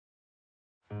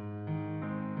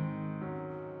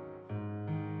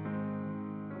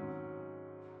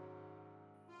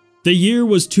The year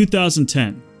was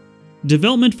 2010.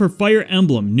 Development for Fire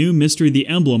Emblem New Mystery the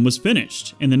Emblem was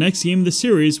finished, and the next game of the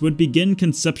series would begin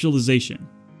conceptualization.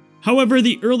 However,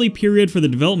 the early period for the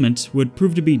development would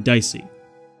prove to be dicey.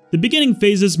 The beginning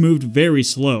phases moved very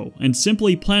slow, and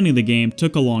simply planning the game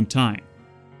took a long time.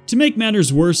 To make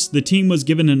matters worse, the team was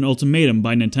given an ultimatum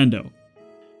by Nintendo.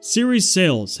 Series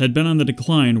sales had been on the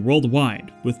decline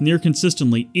worldwide, with near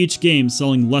consistently each game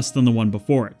selling less than the one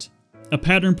before it, a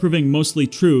pattern proving mostly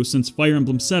true since Fire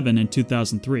Emblem 7 in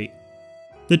 2003.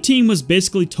 The team was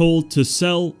basically told to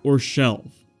sell or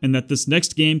shelve, and that this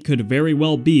next game could very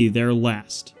well be their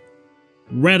last.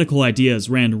 Radical ideas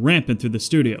ran rampant through the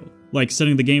studio, like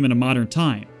setting the game in a modern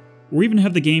time, or even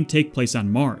have the game take place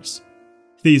on Mars.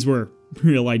 These were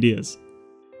real ideas.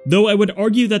 Though I would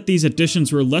argue that these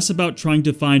additions were less about trying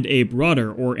to find a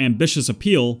broader or ambitious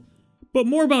appeal, but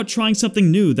more about trying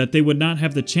something new that they would not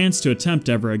have the chance to attempt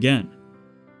ever again.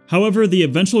 However, the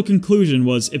eventual conclusion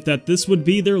was if that this would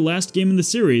be their last game in the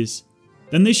series,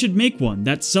 then they should make one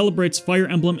that celebrates Fire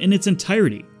Emblem in its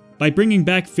entirety, by bringing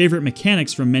back favorite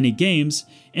mechanics from many games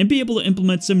and be able to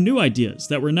implement some new ideas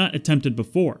that were not attempted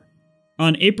before.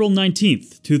 On April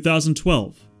 19th,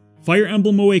 2012, Fire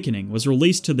Emblem Awakening was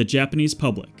released to the Japanese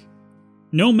public.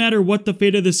 No matter what the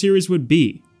fate of the series would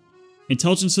be,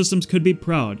 Intelligent Systems could be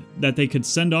proud that they could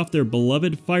send off their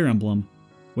beloved Fire Emblem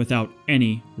without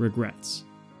any regrets.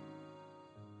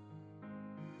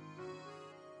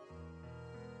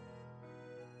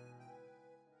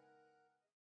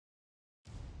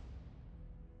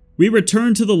 We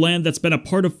return to the land that's been a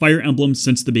part of Fire Emblem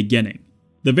since the beginning,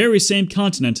 the very same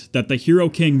continent that the hero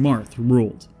king Marth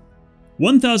ruled.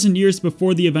 1,000 years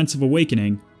before the events of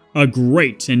Awakening, a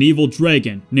great and evil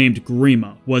dragon named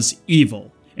Grima was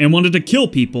evil and wanted to kill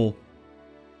people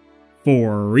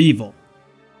for evil.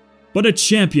 But a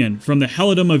champion from the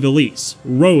Helldom of Elise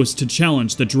rose to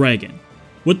challenge the dragon.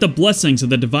 With the blessings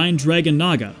of the divine dragon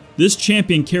Naga, this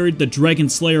champion carried the Dragon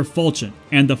Slayer Falchion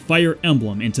and the Fire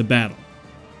Emblem into battle.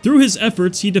 Through his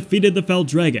efforts, he defeated the fell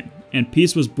dragon, and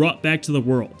peace was brought back to the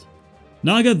world.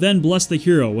 Naga then blessed the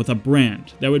hero with a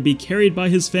brand that would be carried by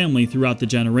his family throughout the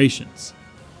generations.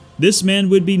 This man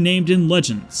would be named in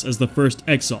legends as the first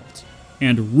Exalt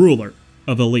and ruler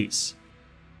of Elise.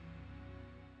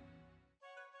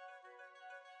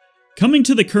 Coming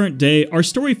to the current day, our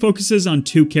story focuses on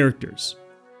two characters.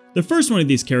 The first one of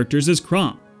these characters is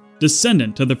Chrom,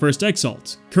 descendant of the first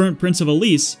Exalt, current Prince of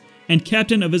Elise, and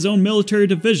captain of his own military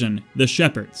division, the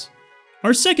Shepherds.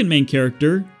 Our second main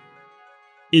character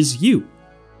is you.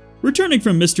 Returning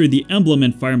from Mystery the Emblem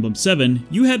in Fire Emblem 7,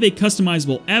 you have a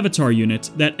customizable avatar unit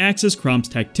that acts as Chrom's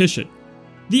tactician.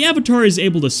 The avatar is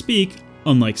able to speak,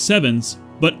 unlike 7's,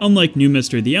 but unlike New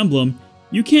Mystery the Emblem,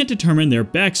 you can't determine their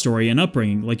backstory and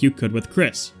upbringing like you could with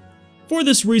Chris. For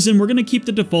this reason, we're going to keep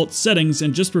the default settings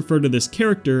and just refer to this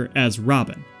character as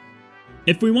Robin.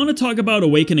 If we want to talk about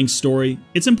Awakening's story,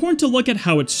 it's important to look at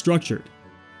how it's structured.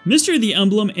 Mystery the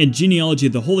Emblem and Genealogy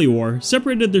of the Holy War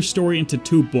separated their story into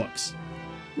two books.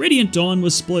 Radiant Dawn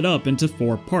was split up into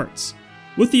 4 parts,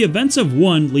 with the events of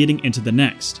one leading into the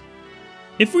next.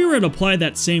 If we were to apply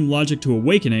that same logic to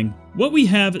Awakening, what we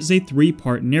have is a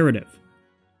 3-part narrative.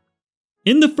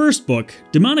 In the first book,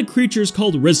 demonic creatures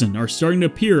called Risen are starting to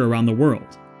appear around the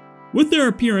world. With their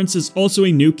appearance is also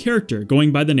a new character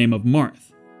going by the name of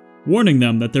Marth, warning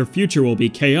them that their future will be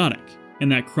chaotic,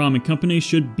 and that Chrom and company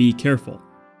should be careful.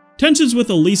 Tensions with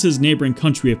Elise's neighboring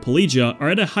country of Pelagia are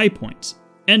at a high point,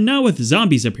 and now with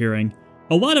zombies appearing,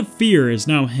 a lot of fear is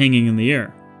now hanging in the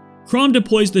air. Chrom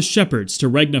deploys the Shepherds to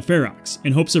Regna Ferox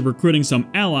in hopes of recruiting some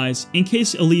allies in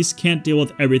case Elise can't deal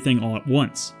with everything all at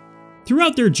once.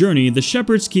 Throughout their journey, the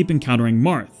Shepherds keep encountering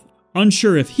Marth,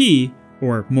 unsure if he,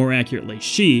 or more accurately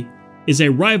she, is a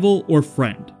rival or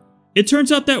friend. It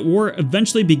turns out that war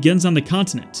eventually begins on the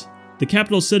continent. The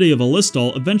capital city of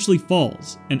Alistal eventually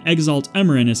falls, and Exalt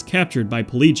Emmeryn is captured by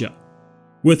Pelagia,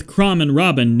 with Chrom and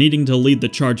Robin needing to lead the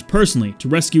charge personally to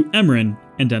rescue Emmeryn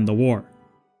and end the war.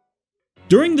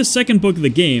 During the second book of the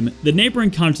game, the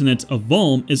neighboring continent of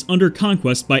Valm is under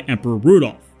conquest by Emperor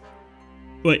Walhart,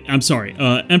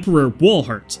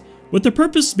 with the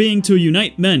purpose being to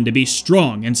unite men to be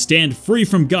strong and stand free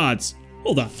from gods.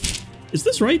 Hold on, is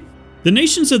this right? The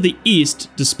nations of the East,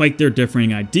 despite their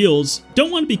differing ideals, don't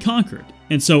want to be conquered,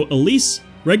 and so Elise,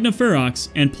 Regna Ferox,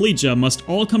 and Pelagia must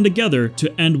all come together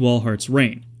to end Walhart's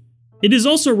reign. It is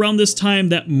also around this time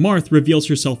that Marth reveals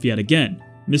herself yet again,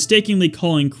 mistakenly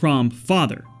calling Chrom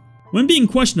father. When being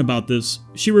questioned about this,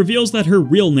 she reveals that her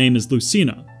real name is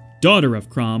Lucina, daughter of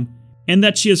Chrom, and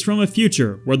that she is from a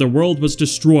future where the world was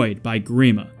destroyed by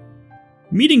Grima.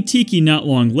 Meeting Tiki not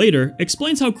long later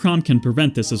explains how Chrom can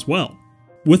prevent this as well.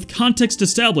 With context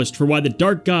established for why the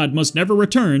Dark God must never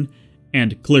return,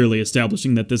 and clearly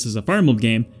establishing that this is a Fire Emblem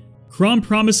game, Chrom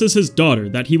promises his daughter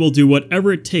that he will do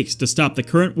whatever it takes to stop the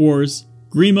current wars,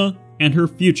 Grima, and her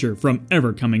future from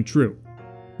ever coming true.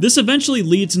 This eventually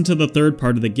leads into the third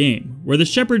part of the game, where the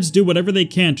shepherds do whatever they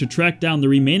can to track down the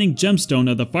remaining gemstone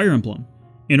of the Fire Emblem,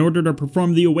 in order to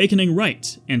perform the awakening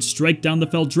rite and strike down the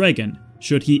fell dragon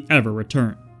should he ever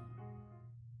return.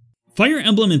 Fire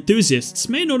Emblem enthusiasts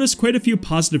may notice quite a few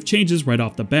positive changes right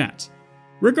off the bat.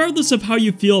 Regardless of how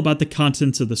you feel about the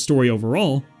contents of the story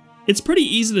overall, it's pretty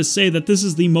easy to say that this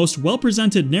is the most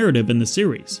well-presented narrative in the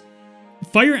series.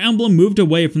 Fire Emblem moved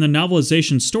away from the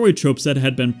novelization story tropes that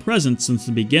had been present since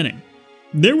the beginning.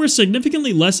 There were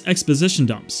significantly less exposition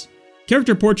dumps.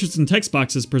 Character portraits and text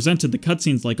boxes presented the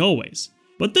cutscenes like always,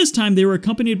 but this time they were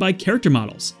accompanied by character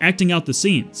models acting out the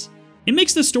scenes. It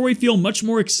makes the story feel much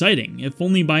more exciting, if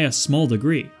only by a small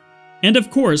degree. And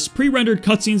of course, pre-rendered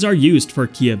cutscenes are used for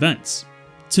key events.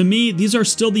 To me, these are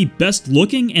still the best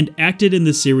looking and acted in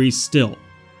the series still.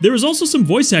 There is also some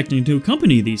voice acting to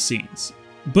accompany these scenes,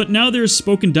 but now there is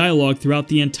spoken dialogue throughout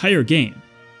the entire game.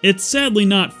 It's sadly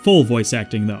not full voice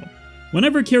acting though.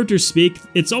 Whenever characters speak,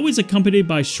 it's always accompanied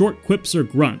by short quips or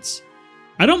grunts.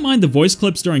 I don't mind the voice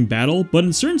clips during battle, but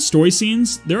in certain story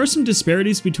scenes, there are some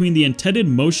disparities between the intended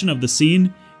motion of the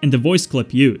scene and the voice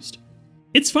clip used.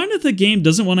 It's fine if the game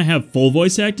doesn't want to have full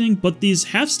voice acting, but these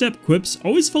half-step quips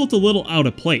always felt a little out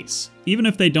of place, even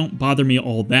if they don't bother me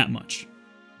all that much.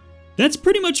 That's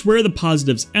pretty much where the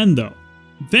positives end though.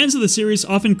 Fans of the series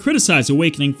often criticize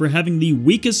Awakening for having the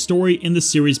weakest story in the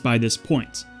series by this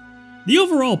point. The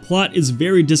overall plot is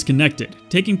very disconnected,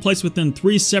 taking place within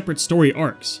 3 separate story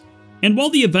arcs. And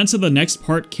while the events of the next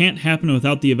part can't happen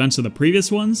without the events of the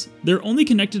previous ones, they're only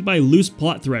connected by loose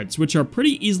plot threads which are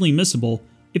pretty easily missable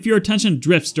if your attention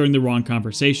drifts during the wrong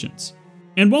conversations.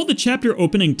 And while the chapter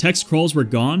opening text crawls were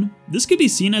gone, this could be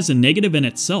seen as a negative in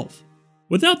itself.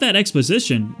 Without that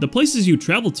exposition, the places you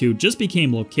traveled to just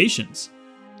became locations.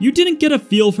 You didn't get a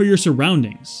feel for your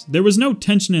surroundings, there was no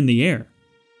tension in the air.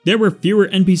 There were fewer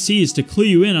NPCs to clue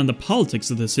you in on the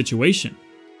politics of the situation.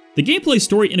 The gameplay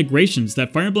story integrations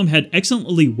that Fire Emblem had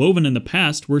excellently woven in the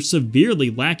past were severely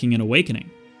lacking in Awakening.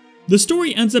 The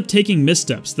story ends up taking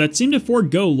missteps that seem to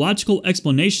forego logical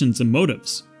explanations and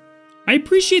motives. I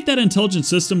appreciate that Intelligent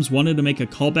Systems wanted to make a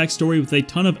callback story with a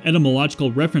ton of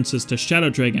etymological references to Shadow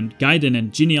Dragon, Gaiden,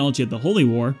 and Genealogy of the Holy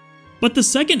War, but the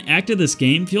second act of this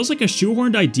game feels like a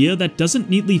shoehorned idea that doesn't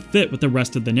neatly fit with the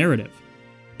rest of the narrative.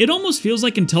 It almost feels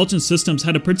like Intelligent Systems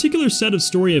had a particular set of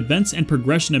story events and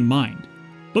progression in mind,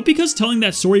 but because telling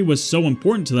that story was so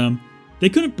important to them, they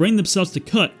couldn't bring themselves to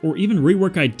cut or even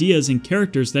rework ideas and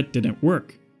characters that didn't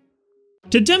work.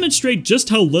 To demonstrate just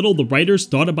how little the writers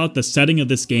thought about the setting of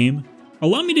this game,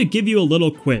 allow me to give you a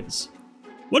little quiz.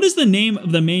 What is the name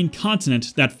of the main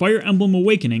continent that Fire Emblem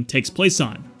Awakening takes place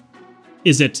on?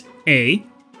 Is it A.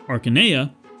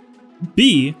 Arcanea,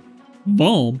 B.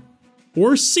 Valm,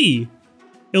 or C.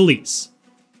 Elise?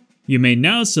 You may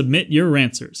now submit your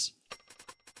answers.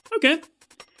 Okay,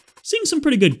 seeing some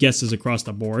pretty good guesses across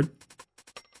the board.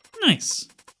 Nice.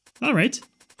 Alright.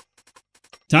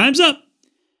 Time's up!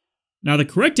 Now the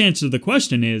correct answer to the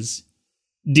question is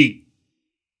D.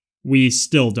 We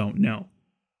still don't know.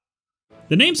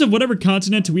 The names of whatever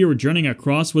continent we were journeying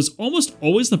across was almost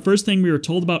always the first thing we were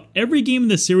told about every game in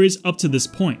the series up to this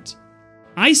point.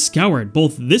 I scoured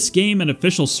both this game and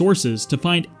official sources to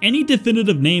find any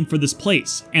definitive name for this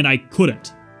place, and I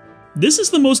couldn't. This is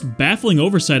the most baffling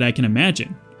oversight I can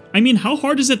imagine. I mean, how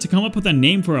hard is it to come up with a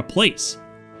name for a place?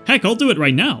 Heck, I'll do it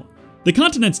right now. The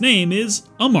continent's name is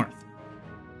Amarth.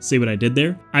 See what I did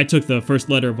there? I took the first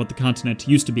letter of what the continent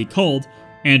used to be called,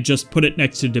 and just put it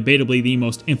next to debatably the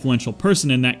most influential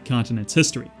person in that continent's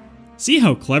history. See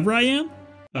how clever I am?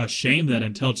 A shame that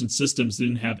Intelligent Systems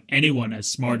didn't have anyone as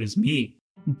smart as me.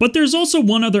 But there's also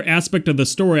one other aspect of the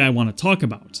story I want to talk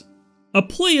about. A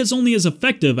play is only as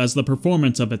effective as the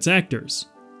performance of its actors.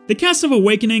 The cast of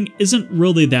Awakening isn't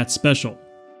really that special.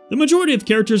 The majority of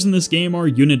characters in this game are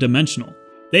unidimensional.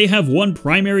 They have one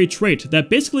primary trait that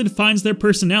basically defines their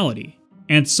personality,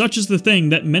 and such is the thing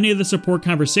that many of the support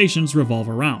conversations revolve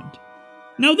around.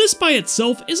 Now this by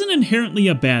itself isn't inherently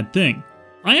a bad thing.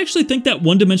 I actually think that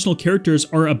one-dimensional characters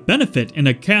are a benefit in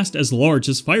a cast as large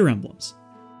as Fire Emblem's.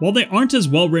 While they aren't as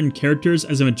well-written characters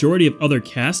as a majority of other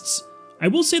casts, I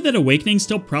will say that Awakening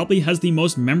still probably has the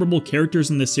most memorable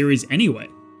characters in the series anyway.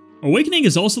 Awakening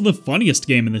is also the funniest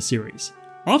game in the series.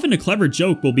 Often a clever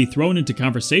joke will be thrown into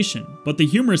conversation, but the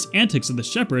humorous antics of the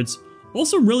shepherds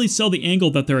also really sell the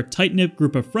angle that they're a tight-knit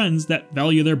group of friends that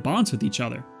value their bonds with each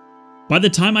other. By the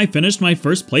time I finished my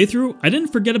first playthrough, I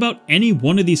didn't forget about any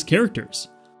one of these characters.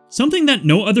 Something that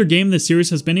no other game in the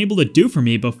series has been able to do for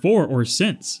me before or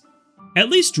since. At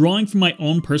least drawing from my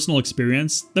own personal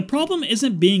experience, the problem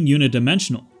isn't being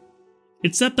unidimensional.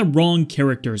 It's that the wrong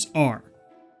characters are.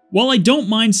 While I don't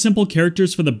mind simple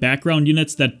characters for the background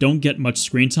units that don't get much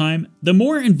screen time, the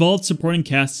more involved supporting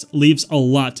casts leaves a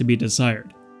lot to be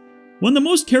desired. When the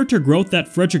most character growth that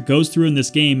Frederick goes through in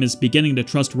this game is beginning to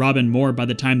trust Robin more by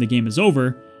the time the game is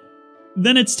over,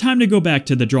 then it's time to go back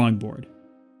to the drawing board.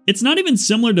 It's not even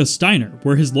similar to Steiner,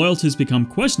 where his loyalties become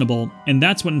questionable, and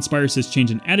that's what inspires his change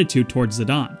in attitude towards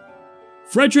Zidane.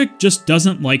 Frederick just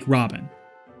doesn't like Robin.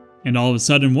 And all of a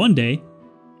sudden one day,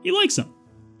 he likes him.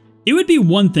 It would be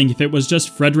one thing if it was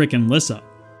just Frederick and Lissa.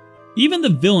 Even the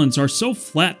villains are so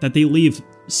flat that they leave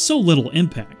so little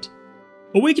impact.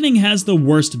 Awakening has the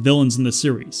worst villains in the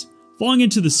series, falling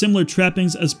into the similar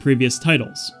trappings as previous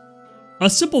titles. A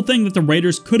simple thing that the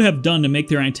writers could have done to make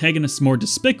their antagonists more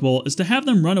despicable is to have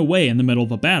them run away in the middle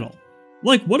of a battle.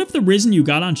 Like, what if the reason you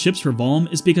got on ships for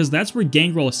Volum is because that's where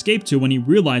Gangrel escaped to when he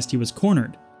realized he was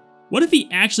cornered? What if he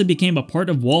actually became a part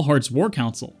of Walhard's war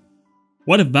council?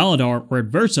 What if Valadar or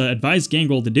Adversa advised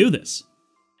Gangrel to do this?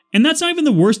 And that's not even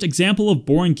the worst example of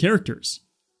boring characters.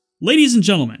 Ladies and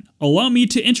gentlemen, allow me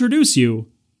to introduce you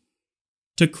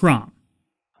to Chrom.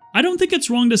 I don't think it's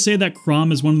wrong to say that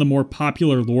Chrom is one of the more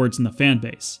popular lords in the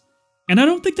fanbase, and I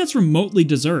don't think that's remotely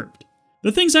deserved.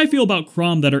 The things I feel about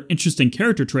Chrom that are interesting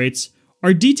character traits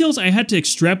are details I had to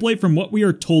extrapolate from what we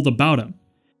are told about him.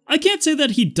 I can't say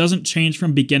that he doesn't change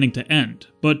from beginning to end,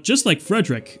 but just like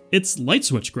Frederick, it's light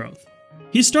switch growth.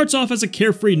 He starts off as a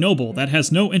carefree noble that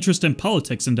has no interest in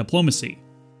politics and diplomacy,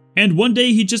 and one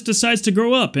day he just decides to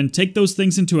grow up and take those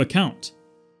things into account.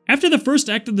 After the first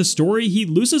act of the story, he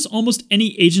loses almost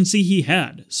any agency he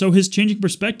had, so his changing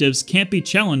perspectives can't be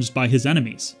challenged by his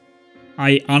enemies.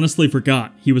 I honestly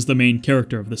forgot he was the main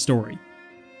character of the story.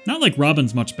 Not like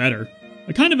Robin's much better,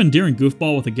 a kind of endearing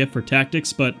goofball with a gift for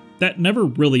tactics, but that never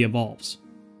really evolves.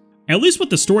 At least what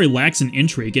the story lacks in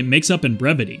intrigue, it makes up in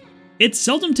brevity. It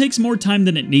seldom takes more time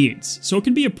than it needs, so it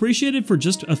can be appreciated for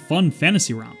just a fun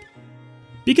fantasy romp.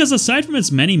 Because aside from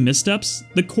its many missteps,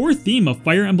 the core theme of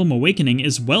Fire Emblem Awakening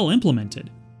is well implemented.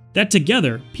 That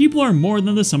together, people are more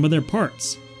than the sum of their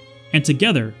parts. And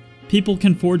together, people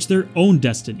can forge their own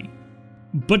destiny.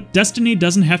 But destiny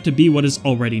doesn't have to be what is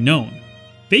already known.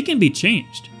 Fate can be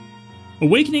changed.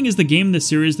 Awakening is the game in the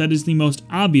series that is the most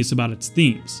obvious about its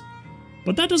themes.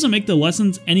 But that doesn't make the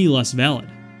lessons any less valid.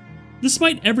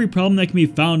 Despite every problem that can be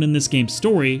found in this game's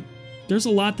story, there's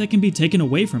a lot that can be taken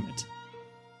away from it.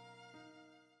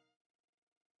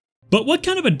 But what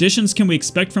kind of additions can we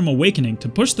expect from Awakening to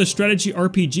push the strategy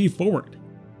RPG forward?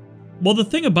 Well, the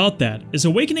thing about that is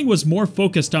Awakening was more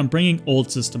focused on bringing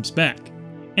old systems back,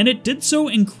 and it did so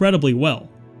incredibly well.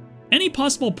 Any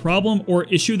possible problem or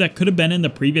issue that could have been in the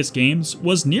previous games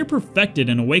was near perfected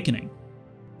in Awakening.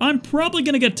 I'm probably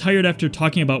going to get tired after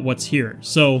talking about what's here,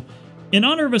 so in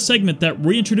honor of a segment that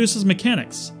reintroduces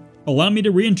mechanics, allow me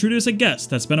to reintroduce a guest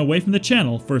that's been away from the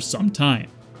channel for some time.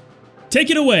 Take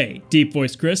it away, Deep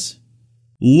Voice Chris.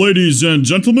 Ladies and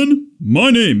gentlemen,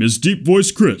 my name is Deep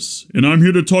Voice Chris, and I'm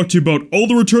here to talk to you about all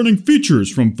the returning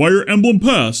features from Fire Emblem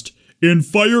Past in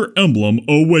Fire Emblem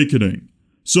Awakening.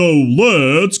 So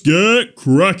let's get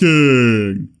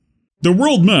cracking! The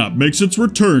world map makes its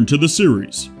return to the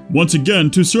series, once again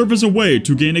to serve as a way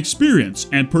to gain experience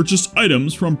and purchase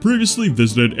items from previously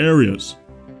visited areas.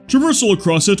 Traversal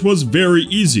across it was very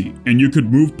easy, and you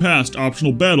could move past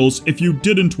optional battles if you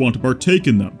didn't want to partake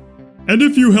in them. And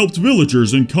if you helped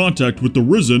villagers in contact with the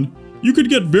Risen, you could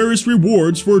get various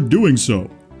rewards for doing so.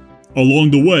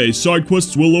 Along the way, side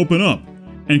quests will open up,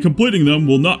 and completing them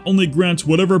will not only grant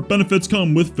whatever benefits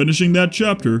come with finishing that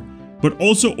chapter, but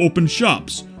also open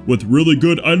shops with really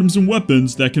good items and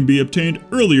weapons that can be obtained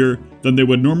earlier than they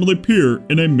would normally appear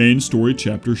in a main story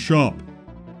chapter shop.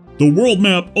 The world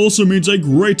map also means a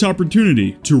great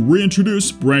opportunity to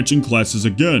reintroduce branching classes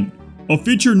again, a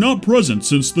feature not present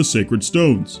since the Sacred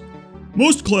Stones.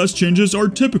 Most class changes are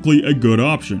typically a good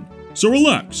option, so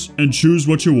relax and choose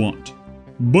what you want.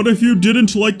 But if you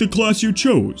didn't like the class you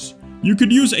chose, you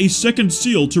could use a second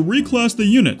seal to reclass the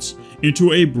units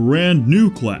into a brand new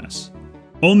class.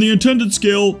 On the intended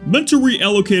scale, meant to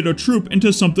reallocate a troop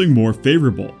into something more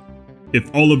favorable. If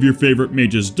all of your favorite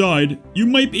mages died, you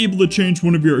might be able to change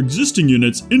one of your existing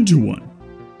units into one.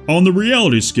 On the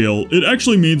reality scale, it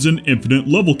actually means an infinite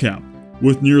level cap,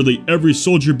 with nearly every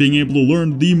soldier being able to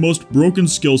learn the most broken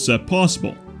skill set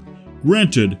possible.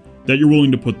 Granted that you're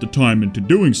willing to put the time into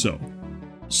doing so.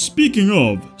 Speaking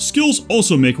of, skills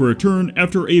also make a return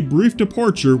after a brief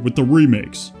departure with the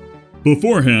remakes.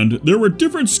 Beforehand, there were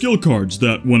different skill cards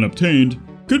that, when obtained,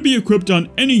 could be equipped on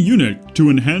any unit to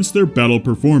enhance their battle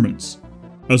performance.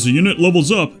 As a unit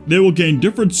levels up, they will gain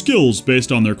different skills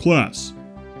based on their class.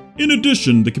 In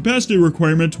addition, the capacity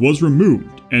requirement was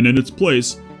removed, and in its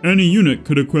place, any unit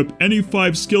could equip any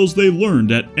 5 skills they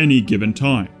learned at any given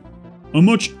time. A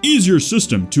much easier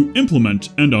system to implement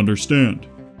and understand.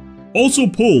 Also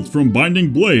pulled from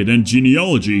Binding Blade and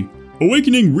Genealogy,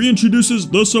 Awakening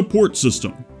reintroduces the support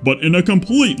system, but in a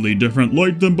completely different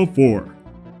light than before.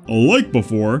 Like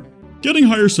before, getting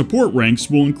higher support ranks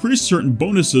will increase certain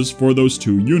bonuses for those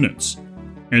 2 units.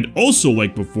 And also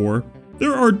like before,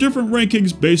 there are different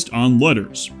rankings based on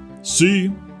letters,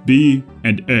 C, B,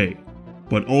 and A,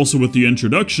 but also with the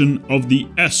introduction of the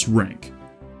S rank.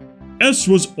 S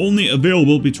was only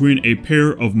available between a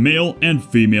pair of male and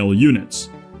female units.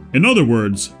 In other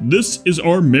words, this is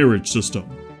our marriage system.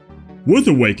 With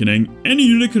Awakening, any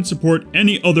unit can support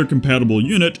any other compatible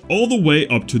unit all the way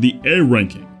up to the A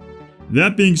ranking.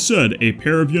 That being said, a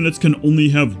pair of units can only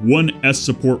have one S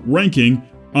support ranking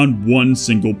on one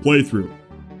single playthrough.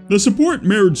 The support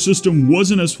marriage system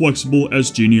wasn't as flexible as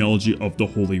Genealogy of the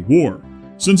Holy War,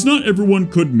 since not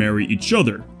everyone could marry each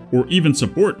other, or even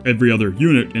support every other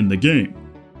unit in the game.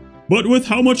 But with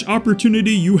how much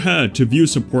opportunity you had to view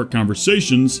support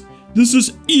conversations, this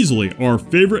is easily our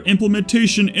favorite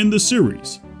implementation in the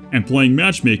series, and playing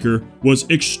Matchmaker was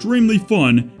extremely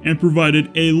fun and provided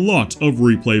a lot of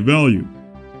replay value.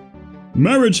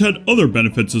 Marriage had other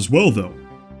benefits as well though.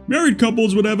 Married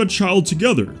couples would have a child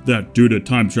together that, due to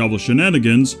time travel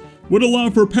shenanigans, would allow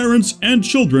for parents and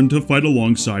children to fight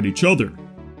alongside each other.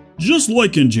 Just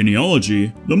like in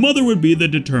Genealogy, the mother would be the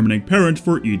determining parent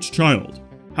for each child.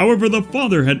 However, the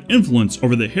father had influence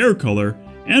over the hair color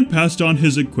and passed on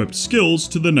his equipped skills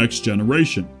to the next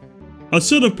generation. A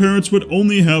set of parents would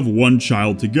only have one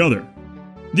child together.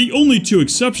 The only 2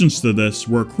 exceptions to this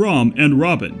were Chrom and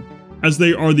Robin, as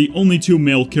they are the only 2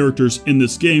 male characters in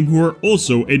this game who are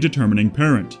also a determining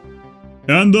parent.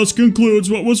 And thus concludes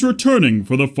what was returning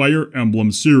for the Fire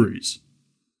Emblem series.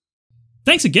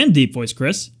 Thanks again, Deep Voice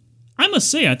Chris. I must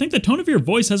say, I think the tone of your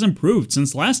voice has improved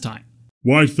since last time.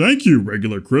 Why, thank you,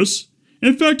 regular Chris.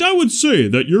 In fact, I would say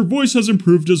that your voice has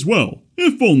improved as well,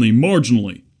 if only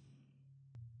marginally.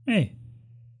 Hey,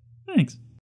 thanks.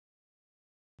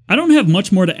 I don't have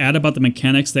much more to add about the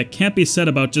mechanics that can't be said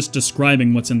about just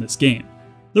describing what's in this game.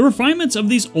 The refinements of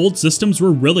these old systems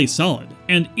were really solid,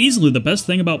 and easily the best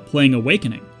thing about playing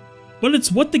Awakening. But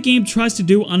it's what the game tries to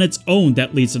do on its own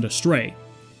that leads it astray.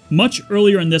 Much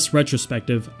earlier in this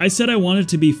retrospective, I said I wanted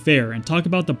to be fair and talk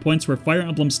about the points where Fire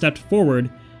Emblem stepped forward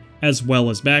as well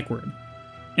as backward.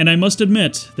 And I must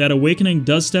admit that Awakening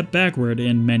does step backward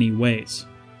in many ways.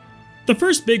 The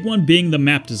first big one being the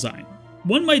map design.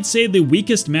 One might say the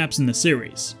weakest maps in the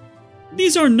series.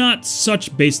 These are not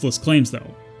such baseless claims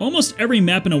though. Almost every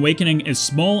map in Awakening is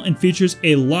small and features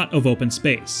a lot of open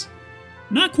space.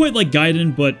 Not quite like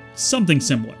Gaiden, but something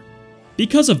similar.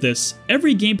 Because of this,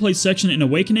 every gameplay section in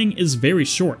Awakening is very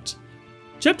short.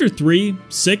 Chapter 3,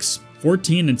 6,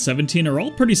 14, and 17 are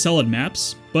all pretty solid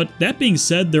maps, but that being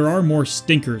said, there are more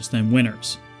stinkers than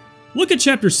winners. Look at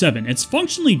Chapter 7, it's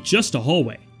functionally just a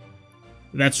hallway.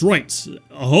 That's right,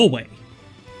 a hallway.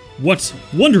 What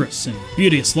wondrous and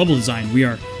beauteous level design we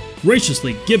are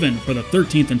graciously given for the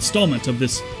 13th installment of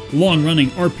this long-running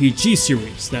RPG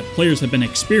series that players have been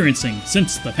experiencing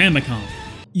since the Famicom.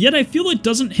 Yet I feel it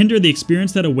doesn't hinder the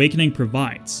experience that Awakening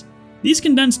provides. These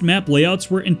condensed map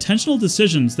layouts were intentional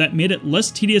decisions that made it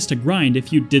less tedious to grind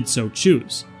if you did so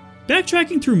choose.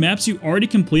 Backtracking through maps you already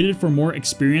completed for more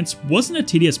experience wasn't a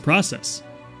tedious process.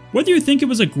 Whether you think it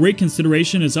was a great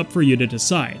consideration is up for you to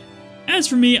decide. As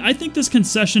for me, I think this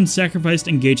concession sacrificed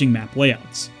engaging map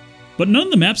layouts. But none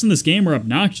of the maps in this game are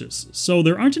obnoxious, so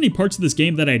there aren't any parts of this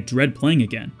game that I dread playing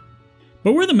again.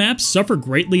 But where the maps suffer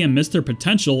greatly and miss their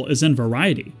potential is in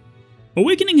variety.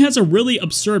 Awakening has a really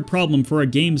absurd problem for a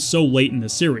game so late in the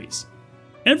series.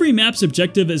 Every map's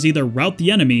objective is either rout the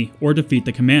enemy or defeat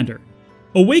the commander.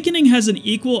 Awakening has an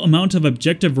equal amount of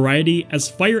objective variety as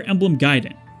Fire Emblem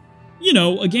Gaiden. You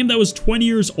know, a game that was 20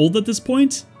 years old at this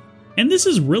point? And this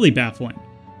is really baffling.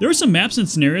 There are some maps and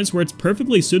scenarios where it's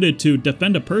perfectly suited to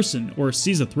defend a person or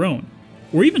seize a throne,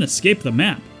 or even escape the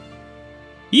map.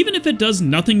 Even if it does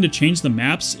nothing to change the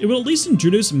maps, it will at least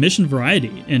introduce mission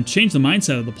variety and change the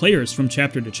mindset of the players from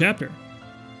chapter to chapter.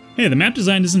 Hey, the map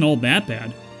design isn't all that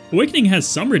bad. Awakening has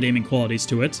some redeeming qualities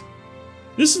to it.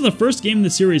 This is the first game in the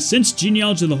series since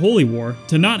Genealogy of the Holy War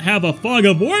to not have a Fog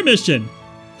of War mission!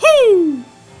 Whoo!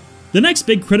 The next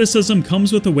big criticism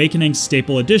comes with Awakening's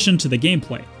staple addition to the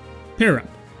gameplay, Pair Up.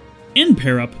 In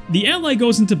Pair Up, the ally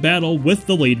goes into battle with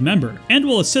the lead member, and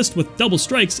will assist with double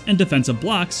strikes and defensive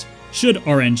blocks, should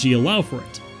RNG allow for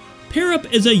it. Pair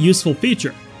Up is a useful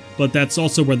feature, but that's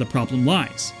also where the problem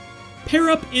lies. Pair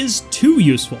Up is too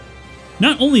useful.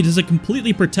 Not only does it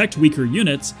completely protect weaker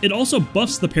units, it also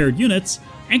buffs the paired units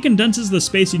and condenses the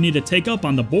space you need to take up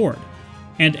on the board.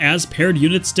 And as paired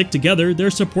units stick together,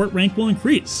 their support rank will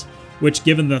increase, which,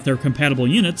 given that they're compatible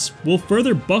units, will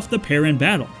further buff the pair in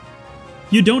battle.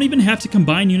 You don't even have to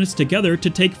combine units together to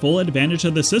take full advantage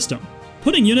of the system.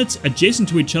 Putting units adjacent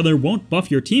to each other won't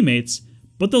buff your teammates,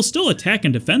 but they'll still attack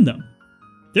and defend them.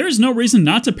 There is no reason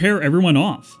not to pair everyone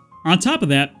off. On top of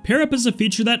that, Pair Up is a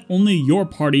feature that only your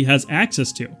party has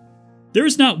access to. There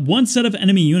is not one set of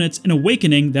enemy units in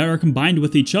Awakening that are combined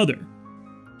with each other.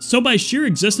 So by sheer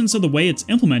existence of the way it's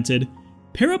implemented,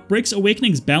 Pair Up breaks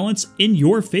Awakening's balance in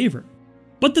your favor.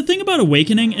 But the thing about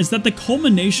Awakening is that the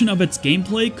culmination of its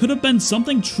gameplay could have been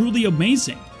something truly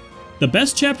amazing. The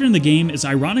best chapter in the game is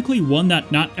ironically one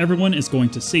that not everyone is going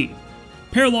to see.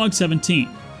 Paralog 17,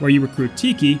 where you recruit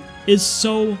Tiki, is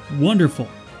so wonderful.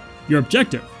 Your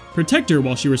objective: protect her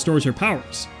while she restores her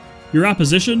powers. Your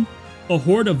opposition: a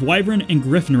horde of Wyvern and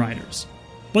Griffin riders.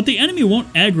 But the enemy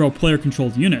won't aggro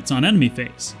player-controlled units on enemy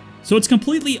phase, so it's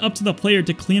completely up to the player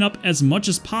to clean up as much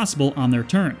as possible on their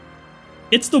turn.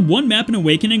 It's the one map in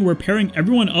Awakening where pairing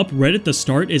everyone up right at the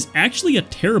start is actually a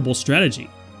terrible strategy,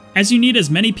 as you need as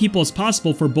many people as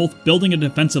possible for both building a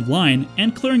defensive line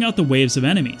and clearing out the waves of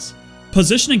enemies.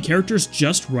 Positioning characters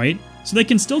just right so they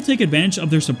can still take advantage of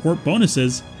their support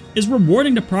bonuses is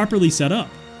rewarding to properly set up.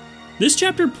 This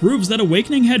chapter proves that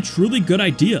Awakening had truly good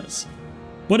ideas,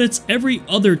 but it's every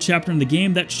other chapter in the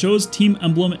game that shows Team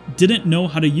Emblem didn't know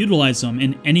how to utilize them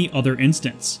in any other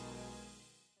instance.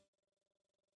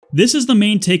 This is the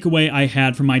main takeaway I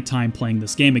had from my time playing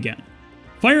this game again.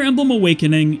 Fire Emblem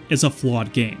Awakening is a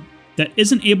flawed game that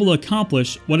isn't able to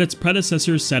accomplish what its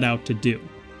predecessors set out to do.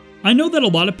 I know that a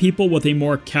lot of people with a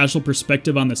more casual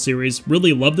perspective on the series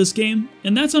really love this game,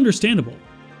 and that's understandable.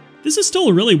 This is still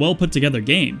a really well put together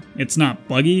game. It's not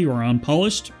buggy or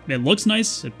unpolished, it looks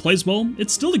nice, it plays well,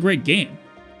 it's still a great game.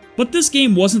 But this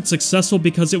game wasn't successful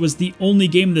because it was the only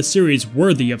game in the series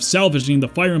worthy of salvaging the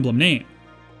Fire Emblem name.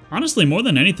 Honestly, more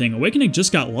than anything, Awakening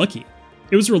just got lucky.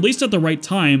 It was released at the right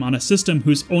time on a system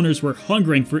whose owners were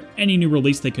hungering for any new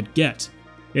release they could get.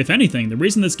 If anything, the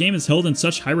reason this game is held in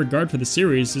such high regard for the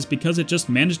series is because it just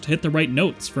managed to hit the right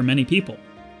notes for many people,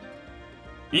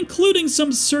 including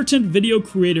some certain video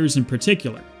creators in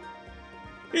particular.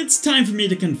 It's time for me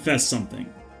to confess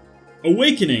something.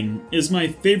 Awakening is my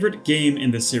favorite game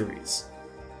in the series.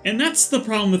 And that's the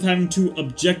problem with having to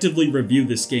objectively review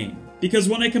this game, because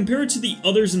when I compare it to the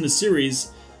others in the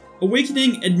series,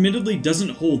 Awakening admittedly doesn't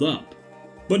hold up.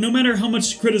 But no matter how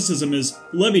much criticism is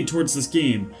levied towards this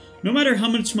game, no matter how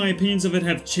much my opinions of it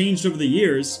have changed over the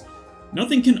years,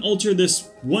 nothing can alter this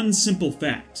one simple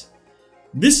fact.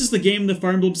 This is the game in the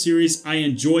Fire Emblem series I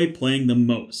enjoy playing the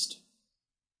most.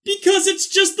 Because it's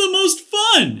just the most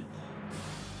fun!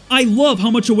 I love how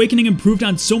much Awakening improved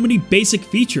on so many basic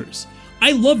features.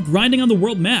 I love grinding on the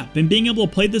world map and being able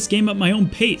to play this game at my own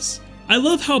pace. I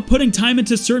love how putting time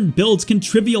into certain builds can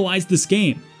trivialize this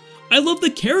game. I love the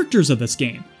characters of this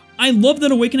game. I love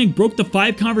that Awakening broke the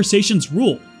 5 conversations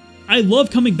rule. I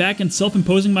love coming back and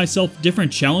self-imposing myself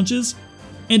different challenges.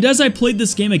 And as I played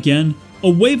this game again, a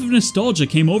wave of nostalgia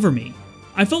came over me.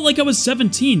 I felt like I was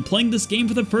 17 playing this game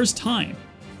for the first time.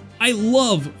 I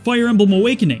love Fire Emblem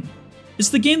Awakening. It's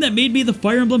the game that made me the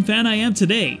Fire Emblem fan I am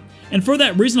today, and for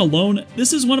that reason alone,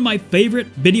 this is one of my favorite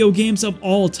video games of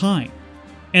all time.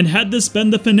 And had this been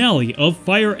the finale of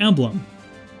Fire Emblem,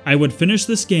 I would finish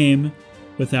this game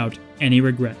without any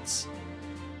regrets.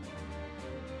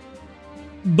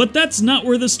 But that's not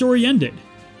where the story ended.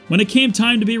 When it came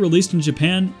time to be released in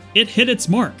Japan, it hit its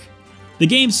mark. The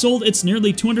game sold its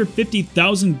nearly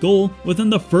 250,000 goal within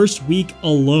the first week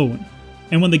alone.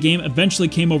 And when the game eventually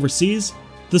came overseas,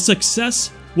 the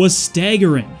success was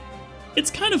staggering.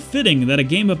 It's kind of fitting that a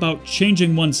game about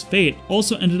changing one's fate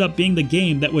also ended up being the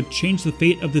game that would change the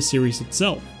fate of the series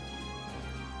itself.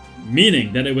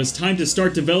 Meaning that it was time to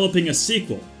start developing a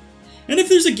sequel. And if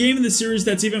there's a game in the series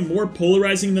that's even more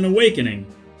polarizing than Awakening,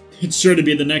 it's sure to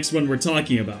be the next one we're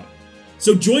talking about.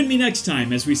 So join me next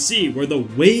time as we see where the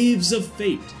waves of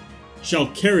fate shall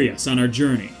carry us on our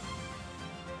journey.